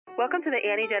Welcome to the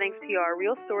Annie Jennings PR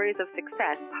Real Stories of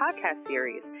Success podcast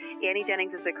series. Annie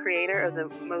Jennings is the creator of the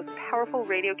most powerful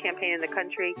radio campaign in the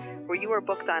country, where you are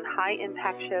booked on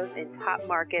high-impact shows in top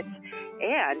markets,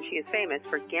 and she is famous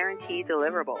for guaranteed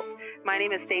deliverables. My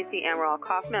name is Stacey Amaral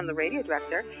Kaufman. I'm the radio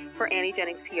director for Annie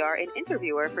Jennings PR and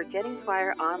interviewer for Jennings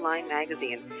Wire Online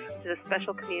Magazine, which is a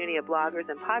special community of bloggers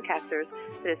and podcasters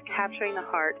that is capturing the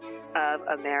heart of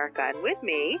America. And with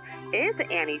me is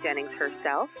Annie Jennings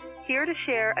herself, here to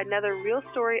share another real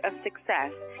story of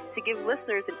success, to give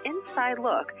listeners an inside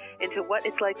look into what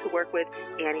it's like to work with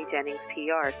Annie Jennings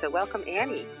PR. So welcome,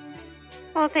 Annie.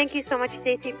 Well, thank you so much,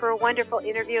 Stacey, for a wonderful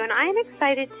interview. And I am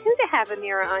excited, too, to have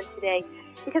Amira on today,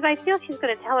 because I feel she's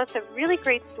going to tell us a really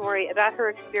great story about her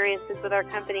experiences with our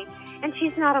company. And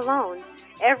she's not alone.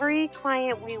 Every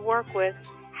client we work with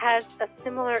has a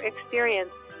similar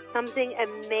experience. Something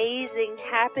amazing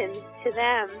happens to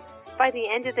them by the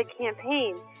end of the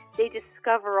campaign. They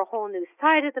discover a whole new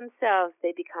side of themselves.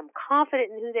 They become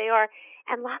confident in who they are,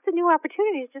 and lots of new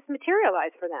opportunities just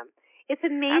materialize for them. It's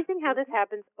amazing how this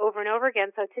happens over and over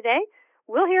again. So today,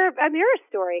 we'll hear Amira's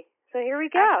story. So here we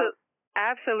go.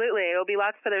 Absolutely. It'll be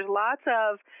there's lots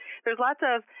of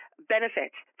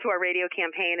benefits to our radio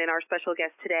campaign, and our special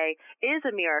guest today is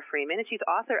Amira Freeman, and she's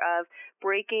author of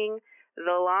Breaking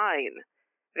the Line,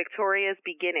 Victoria's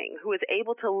Beginning, who was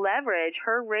able to leverage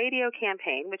her radio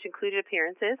campaign, which included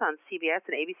appearances on CBS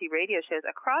and ABC radio shows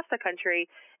across the country,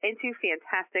 into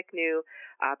fantastic new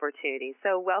opportunities.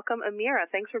 So welcome, Amira.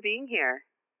 Thanks for being here.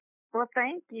 Well,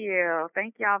 thank you.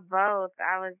 Thank y'all both.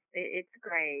 It's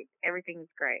great. Everything's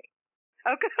great.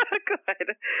 Oh,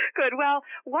 good. Well,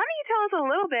 why don't you tell us a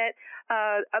little bit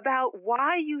about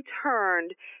why you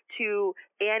turned to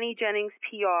Annie Jennings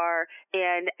PR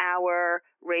and our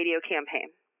radio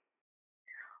campaign?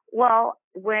 Well,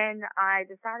 when I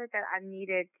decided that I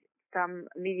needed some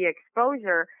media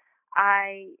exposure,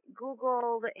 I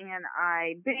Googled and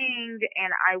I Binged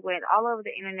and I went all over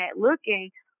the internet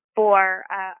looking for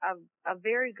a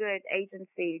very good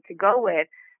agency to go with.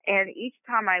 And each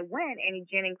time I went, Annie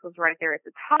Jennings was right there at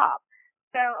the top.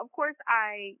 So, of course,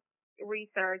 I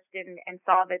researched and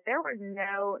saw that there was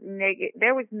no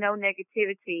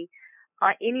negativity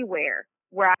anywhere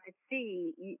where I could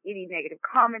see any negative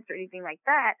comments or anything like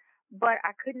that. But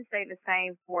I couldn't say the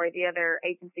same for the other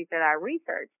agencies that I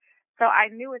researched. So I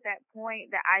knew at that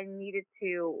point that I needed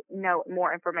to know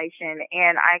more information.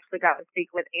 And I actually got to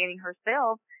speak with Annie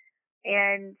herself,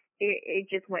 and it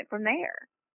just went from there.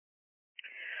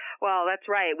 Well, that's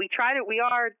right. We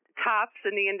are tops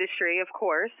in the industry, of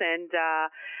course, and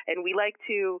we like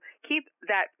to keep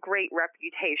that great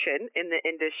reputation in the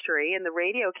industry, and the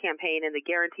radio campaign and the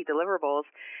guaranteed deliverables,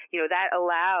 that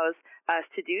allows us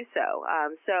to do so.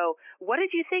 So what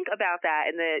did you think about that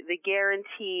and the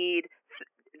guaranteed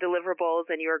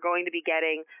deliverables, and you're going to be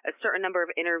getting a certain number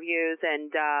of interviews, and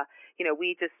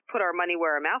we just put our money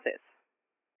where our mouth is?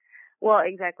 Well,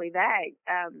 exactly that,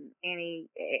 Annie,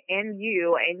 and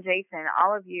you and Jason,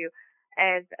 all of you,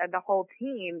 as the whole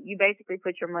team, you basically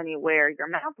put your money where your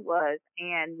mouth was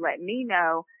and let me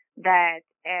know that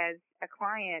as a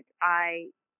client, I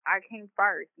came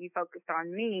first. You focused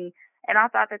on me, and I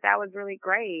thought that was really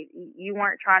great. You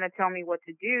weren't trying to tell me what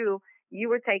to do. You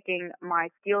were taking my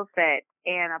skill set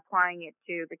and applying it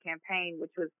to the campaign,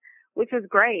 which was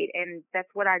great, and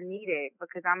that's what I needed,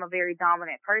 because I'm a very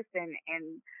dominant person,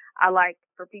 and I like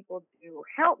for people to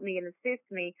help me and assist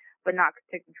me, but not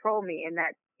to control me. And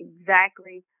that's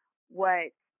exactly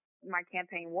what my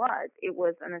campaign was. It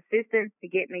was an assistance to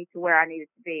get me to where I needed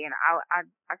to be. And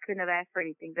I couldn't have asked for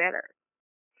anything better.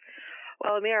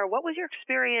 Well, Amira, what was your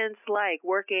experience like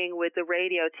working with the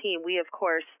radio team? We, of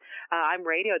course, I'm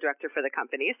radio director for the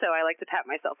company, so I like to pat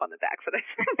myself on the back for this.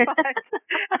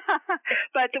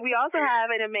 But we also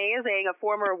have a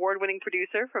former award-winning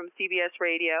producer from CBS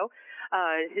Radio.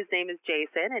 His name is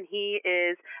Jason, and he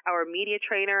is our media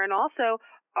trainer and also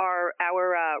our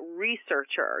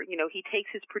researcher. He takes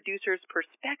his producer's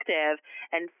perspective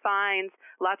and finds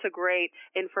lots of great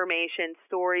information,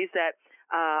 stories that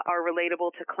are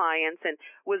relatable to clients, and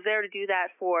was there to do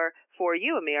that for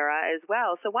you, Amira, as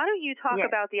well. So why don't you talk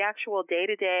about the actual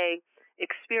day-to-day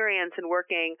experience in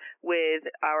working with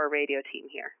our radio team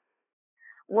here?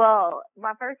 Well,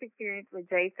 my first experience with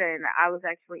Jason, I was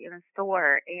actually in a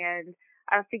store, and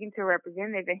I was speaking to a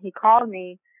representative, and he called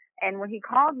me. And when he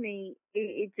called me,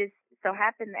 it just so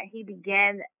happened that he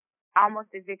began almost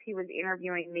as if he was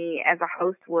interviewing me as a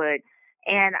host would.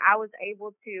 And I was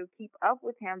able to keep up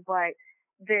with him, but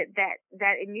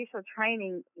that initial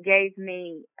training gave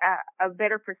me a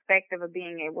better perspective of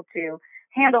being able to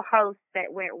handle hosts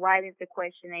that went right into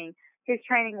questioning his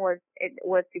training was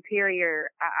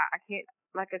superior. I can't,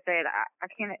 like I said, I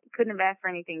couldn't have asked for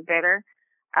anything better.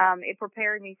 It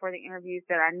prepared me for the interviews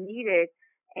that I needed,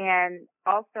 and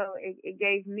also it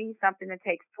gave me something to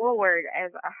take forward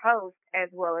as a host as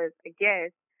well as a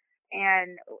guest.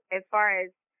 And as far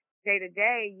as day to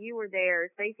day, you were there,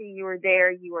 Stacey, you were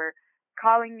there, you were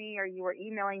calling me or you were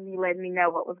emailing me, letting me know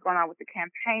what was going on with the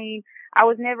campaign. I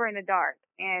was never in the dark,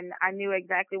 and I knew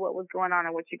exactly what was going on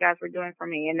and what you guys were doing for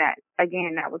me. And that,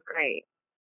 again, that was great.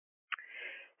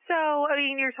 So, I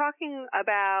mean, you're talking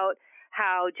about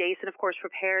how Jason, of course,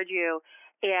 prepared you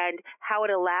and how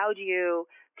it allowed you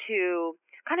to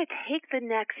kind of take the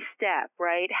next step,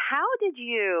 right? How did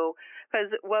you,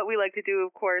 because what we like to do,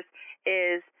 of course,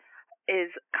 is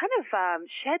kind of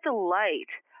shed the light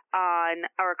on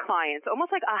our clients,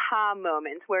 almost like aha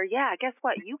moments where, yeah, guess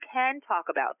what? You can talk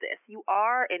about this. You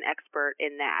are an expert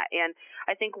in that. And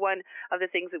I think one of the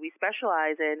things that we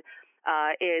specialize in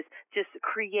is just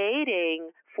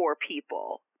creating for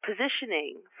people,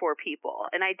 positioning for people,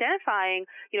 and identifying,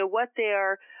 what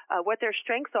their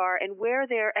strengths are and where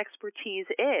their expertise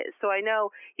is. So I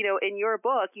know, in your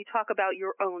book, you talk about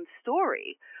your own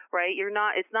story, right?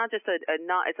 It's not just a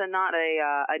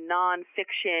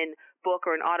nonfiction book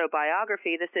or an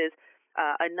autobiography. This is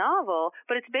a novel,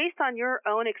 but it's based on your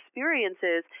own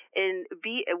experiences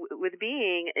with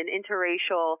being an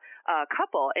interracial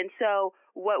couple. And so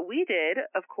what we did,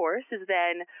 of course, is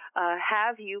then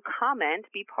have you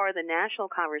be part of the national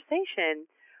conversation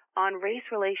on race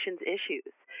relations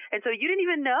issues. And so you didn't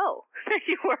even know that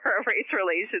you were a race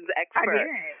relations expert. I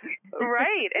didn't.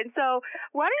 Right. And so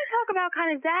why don't you talk about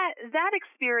kind of that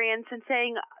experience and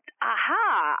saying,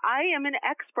 aha, I am an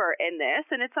expert in this,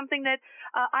 and it's something that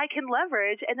I can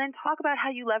leverage, and then talk about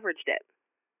how you leveraged it.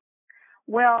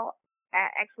 Well,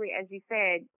 actually, as you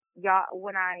said, y'all,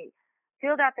 when I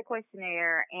filled out the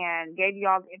questionnaire and gave you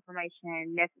all the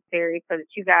information necessary so that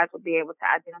you guys would be able to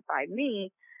identify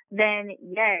me, then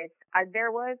yes,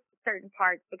 there was certain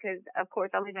parts, because of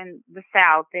course I live in the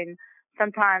South, and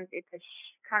sometimes it's a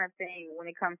kind of thing when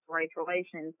it comes to race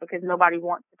relations because nobody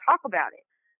wants to talk about it.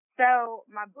 So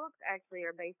my books actually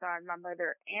are based on my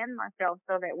mother and myself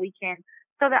so that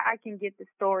I can get the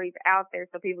stories out there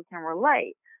so people can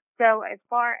relate. So as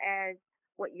far as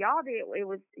what y'all did, it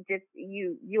was just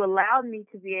you allowed me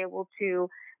to be able to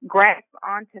grasp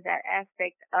onto that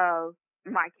aspect of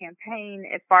my campaign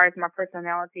as far as my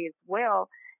personality as well.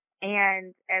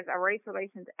 And as a race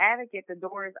relations advocate, the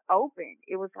door is open.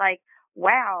 It was like,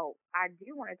 wow, I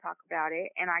do want to talk about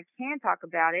it, and I can talk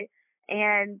about it,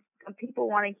 and people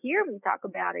want to hear me talk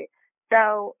about it.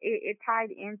 So it tied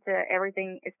into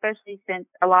everything, especially since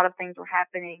a lot of things were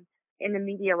happening in the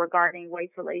media regarding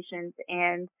race relations,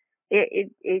 and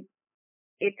it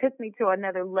took me to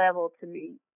another level to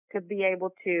be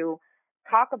able to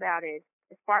talk about it,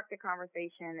 spark the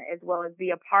conversation, as well as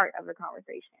be a part of the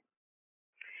conversation.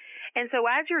 And so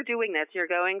as you're doing this, you're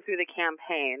going through the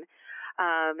campaign,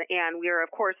 and we're,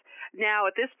 of course, now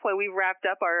at this point, we've wrapped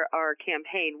up our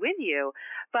campaign with you.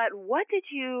 But what did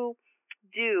you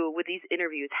do with these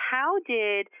interviews? How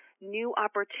did new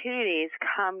opportunities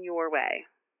come your way?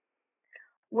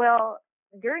 Well,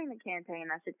 during the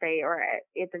campaign, I should say, or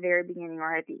at the very beginning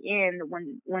or at the end,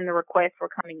 when the requests were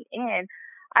coming in,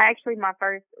 my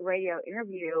first radio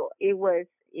interview, it was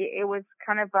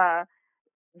kind of a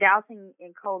dousing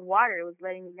in cold water. It was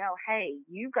letting me know, hey,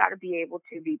 you've got to be able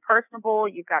to be personable,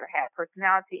 you've got to have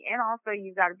personality, and also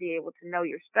you've got to be able to know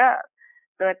your stuff.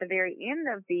 So at the very end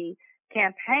of the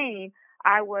campaign,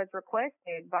 I was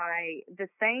requested by the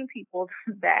same people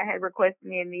that had requested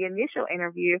me in the initial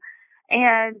interview,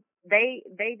 and they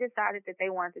decided that they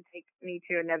wanted to take me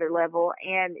to another level.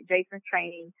 And Jason's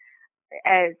training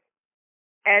as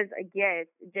a guest,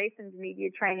 Jason's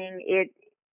media training,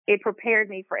 it prepared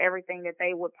me for everything that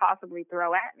they would possibly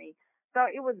throw at me. So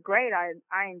it was great. I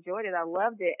enjoyed it. I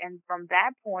loved it. And from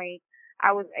that point,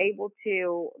 I was able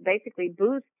to basically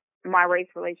boost my race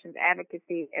relations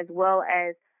advocacy as well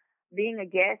as being a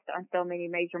guest on so many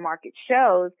major market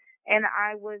shows. And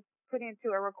I was put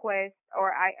into a request,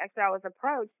 or I was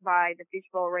approached by the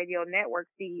Fishbowl Radio Network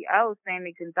CEO,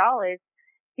 Sammy Gonzalez,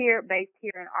 based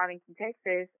here in Arlington,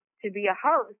 Texas, to be a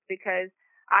host because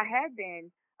I had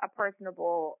been a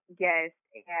personable guest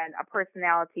and a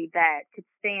personality that could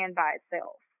stand by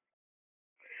itself.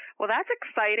 Well, that's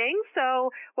exciting.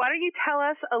 So why don't you tell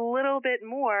us a little bit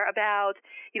more about,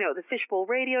 the Fishbowl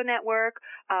Radio Network,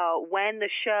 when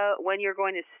you're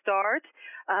going to start,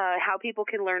 how people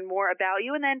can learn more about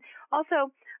you, and then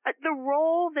also the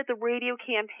role that the radio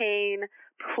campaign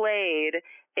played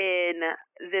in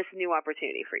this new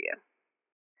opportunity for you.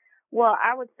 Well,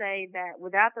 I would say that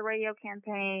without the radio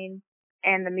campaign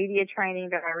and the media training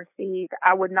that I received,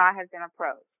 I would not have been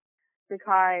approached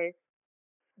because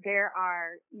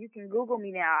you can Google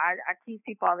me now. I tease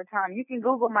people all the time. You can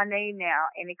Google my name now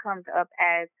and it comes up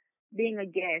as being a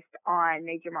guest on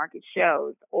major market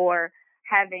shows or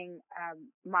having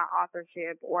my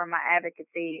authorship or my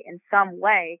advocacy in some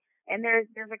way. And there's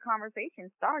a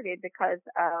conversation started because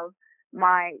of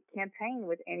my campaign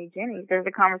with Annie Jennings. There's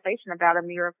a conversation about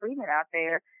Amira Freeman out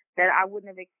there that I wouldn't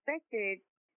have expected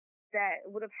that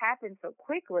would have happened so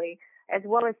quickly as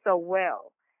well as so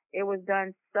well. It was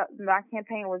done my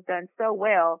campaign was done so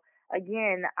well.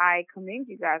 Again, I commend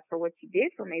you guys for what you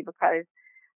did for me because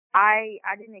I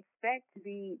didn't expect to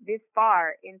be this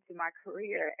far into my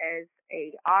career as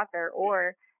a author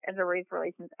or as a race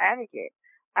relations advocate.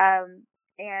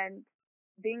 And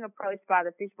being approached by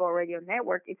the Fishbowl Radio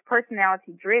Network is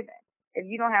personality driven. If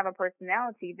you don't have a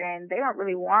personality, then they don't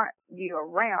really want you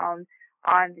around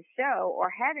on the show or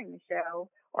having the show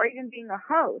or even being a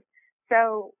host.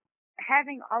 So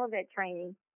having all of that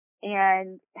training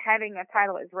and having a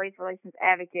title as race relations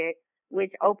advocate,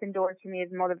 which opened doors for me as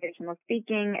motivational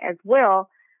speaking as well,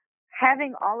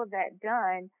 having all of that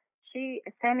done,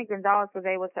 Sammy Gonzalez was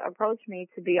able to approach me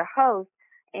to be a host.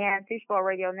 And Fishbowl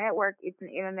Radio Network, it's an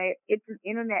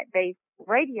internet-based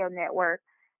radio network.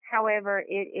 However,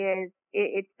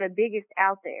 it's the biggest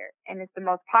out there, and it's the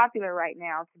most popular right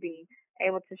now to be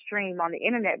able to stream on the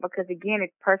internet because again,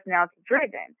 it's personality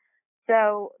driven.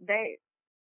 So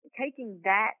taking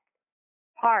that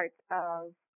part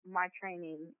of my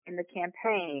training in the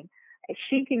campaign,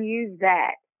 she can use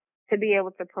that to be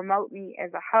able to promote me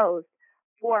as a host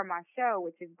for my show,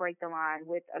 which is Break the Line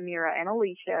with Amira and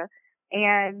Alicia,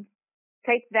 and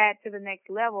take that to the next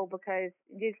level because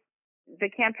the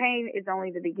campaign is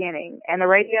only the beginning and the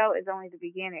radio is only the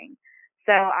beginning.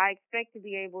 So I expect to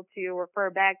be able to refer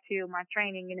back to my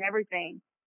training and everything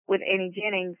with Annie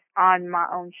Jennings on my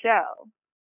own show.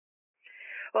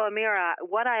 Well, Amira,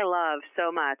 what I love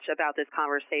so much about this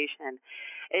conversation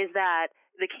is that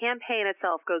the campaign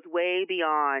itself goes way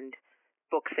beyond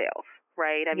book sales,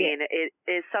 right? I mean, it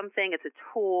is something, it's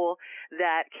a tool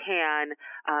that can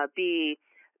be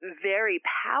very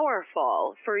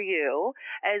powerful for you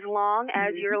as long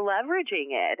as you're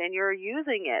leveraging it and you're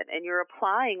using it and you're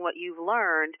applying what you've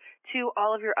learned to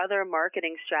all of your other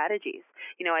marketing strategies.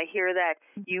 You know, I hear that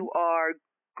you are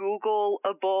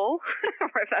Googleable,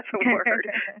 if that's a word,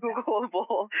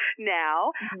 Googleable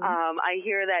now. I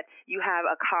hear that you have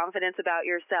a confidence about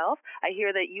yourself. I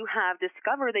hear that you have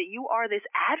discovered that you are this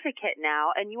advocate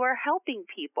now and you are helping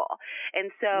people. And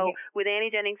so with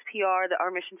Annie Jennings PR, our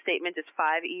mission statement is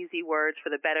 5 easy words for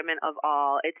the betterment of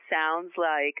all. It sounds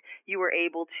like you were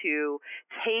able to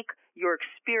take your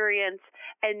experience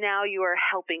and now you are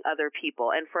helping other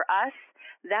people. And for us,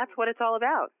 that's what it's all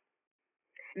about.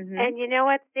 And you know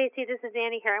what, Stacey, this is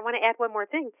Annie here. I want to add one more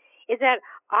thing, is that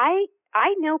I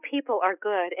know people are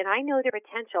good and I know their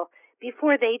potential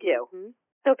before they do.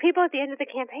 So people at the end of the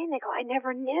campaign, they go, I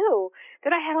never knew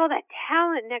that I had all that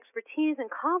talent and expertise and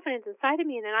confidence inside of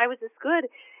me and that I was this good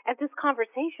at this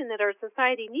conversation that our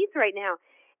society needs right now.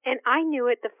 And I knew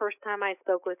it the first time I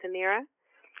spoke with Amira.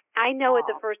 I know it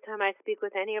the first time I speak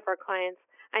with any of our clients.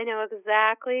 I know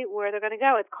exactly where they're going to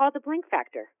go. It's called the blink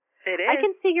factor. It is. I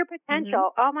can see your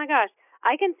potential. Oh my gosh.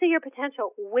 I can see your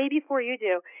potential way before you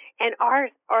do. And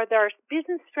our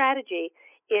business strategy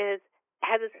has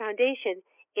its foundation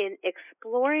in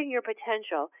exploring your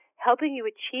potential, helping you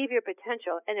achieve your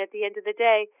potential, and at the end of the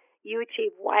day, you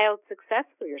achieve wild success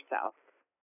for yourself.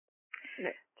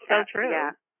 So true.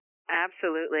 Yeah.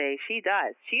 Absolutely. She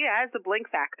does. She has the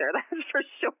blink factor, that's for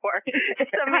sure.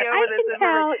 Somebody over I can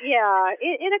tell,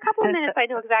 in a couple of minutes, I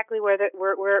know exactly where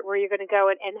you're going to go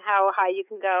and how high you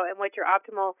can go and what your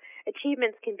optimal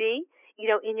achievements can be, you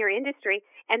know, in your industry.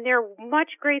 And they're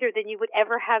much greater than you would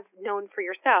ever have known for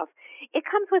yourself. It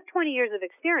comes with 20 years of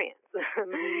experience.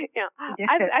 You know,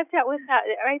 I've dealt with,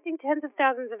 I think, tens of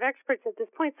thousands of experts at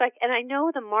this point. It's like, and I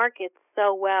know the market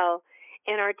so well.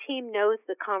 And our team knows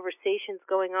the conversations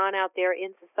going on out there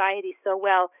in society so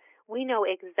well. We know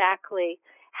exactly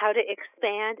how to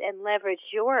expand and leverage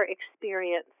your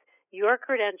experience, your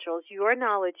credentials, your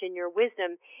knowledge, and your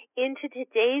wisdom into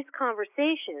today's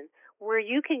conversation where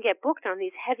you can get booked on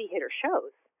these heavy hitter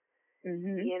shows.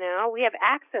 You know, we have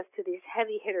access to these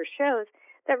heavy hitter shows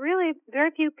that really very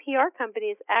few PR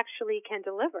companies actually can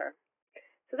deliver.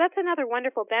 So that's another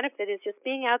wonderful benefit, is just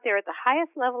being out there at the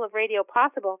highest level of radio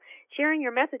possible, sharing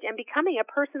your message and becoming a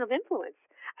person of influence,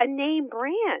 a name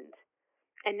brand.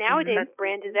 And nowadays,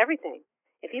 brand is everything.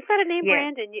 If you've got a name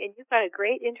brand and you've got a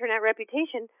great internet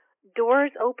reputation,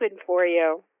 doors open for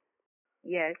you.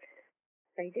 Yes,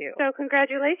 they do. So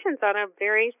congratulations on a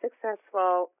very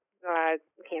successful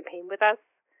campaign with us.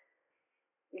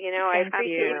 You know, I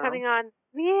appreciate you coming on.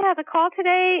 Yeah, the call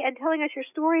today and telling us your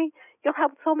story. You'll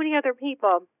help so many other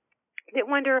people that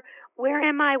wonder, where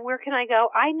am I? Where can I go?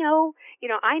 I know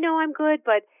I'm good,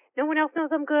 but no one else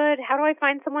knows I'm good. How do I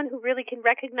find someone who really can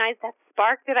recognize that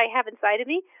spark that I have inside of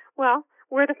me? Well,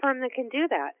 we're the firm that can do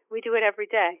that. We do it every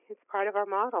day. It's part of our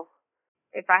model.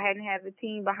 If I hadn't had the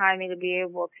team behind me to be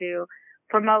able to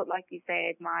promote, like you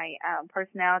said, my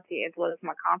personality as well as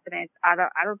my confidence, I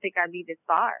don't think I'd be this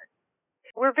far.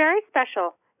 We're very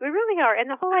special. We really are. And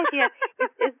the whole idea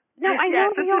is no, I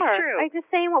know we are. I'm just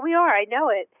saying what we are. I know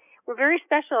it. We're very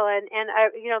special, and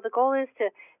the goal is to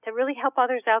really help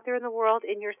others out there in the world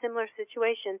in your similar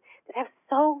situation that have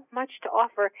so much to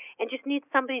offer and just need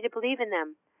somebody to believe in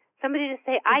them. Somebody to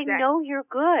say, I know you're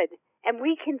good, and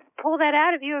we can pull that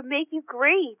out of you and make you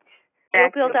great.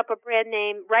 You'll build up a brand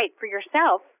name right for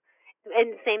yourself,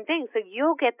 and the same thing. So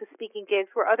you'll get the speaking gigs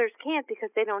where others can't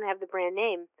because they don't have the brand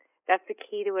name. That's the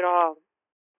key to it all.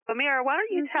 Amira, why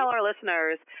don't you tell our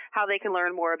listeners how they can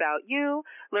learn more about you,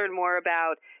 learn more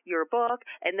about your book,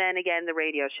 and then, again, the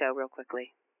radio show real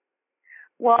quickly.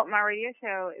 Well, my radio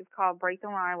show is called Break the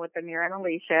Line with Amira and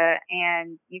Alicia,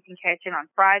 and you can catch it on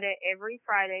every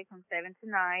Friday from 7 to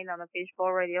 9 on the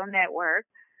Fishbowl Radio Network.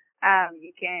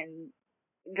 You can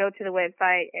go to the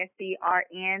website,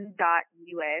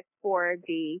 sbrn.us, for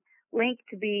the link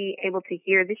to be able to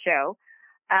hear the show.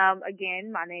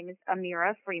 Again, my name is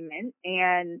Amira Freeman,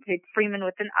 and it's Freeman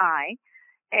with an I,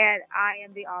 and I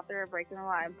am the author of Breaking the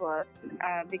Line books,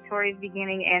 Victoria's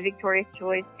Beginning and Victoria's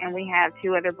Choice, and we have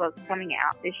 2 other books coming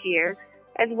out this year,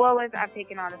 as well as I've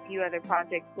taken on a few other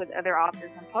projects with other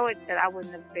authors and poets that I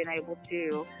wouldn't have been able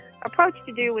to approach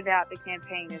to do without the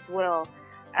campaign as well.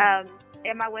 And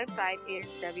my website is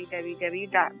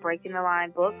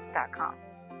www.breakingthelinebooks.com.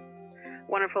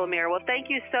 Wonderful, Amira. Well, thank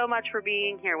you so much for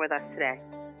being here with us today.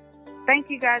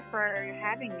 Thank you guys for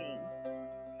having me.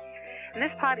 And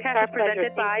this podcast is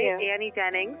presented by Annie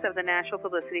Jennings of the national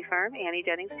publicity firm Annie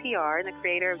Jennings PR and the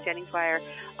creator of Jennings Wire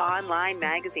online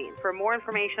magazine. For more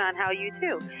information on how you,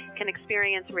 too, can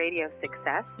experience radio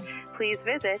success, please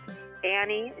visit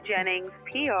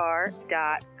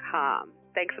AnnieJenningsPR.com.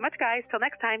 Thanks so much, guys. Till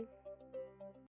next time.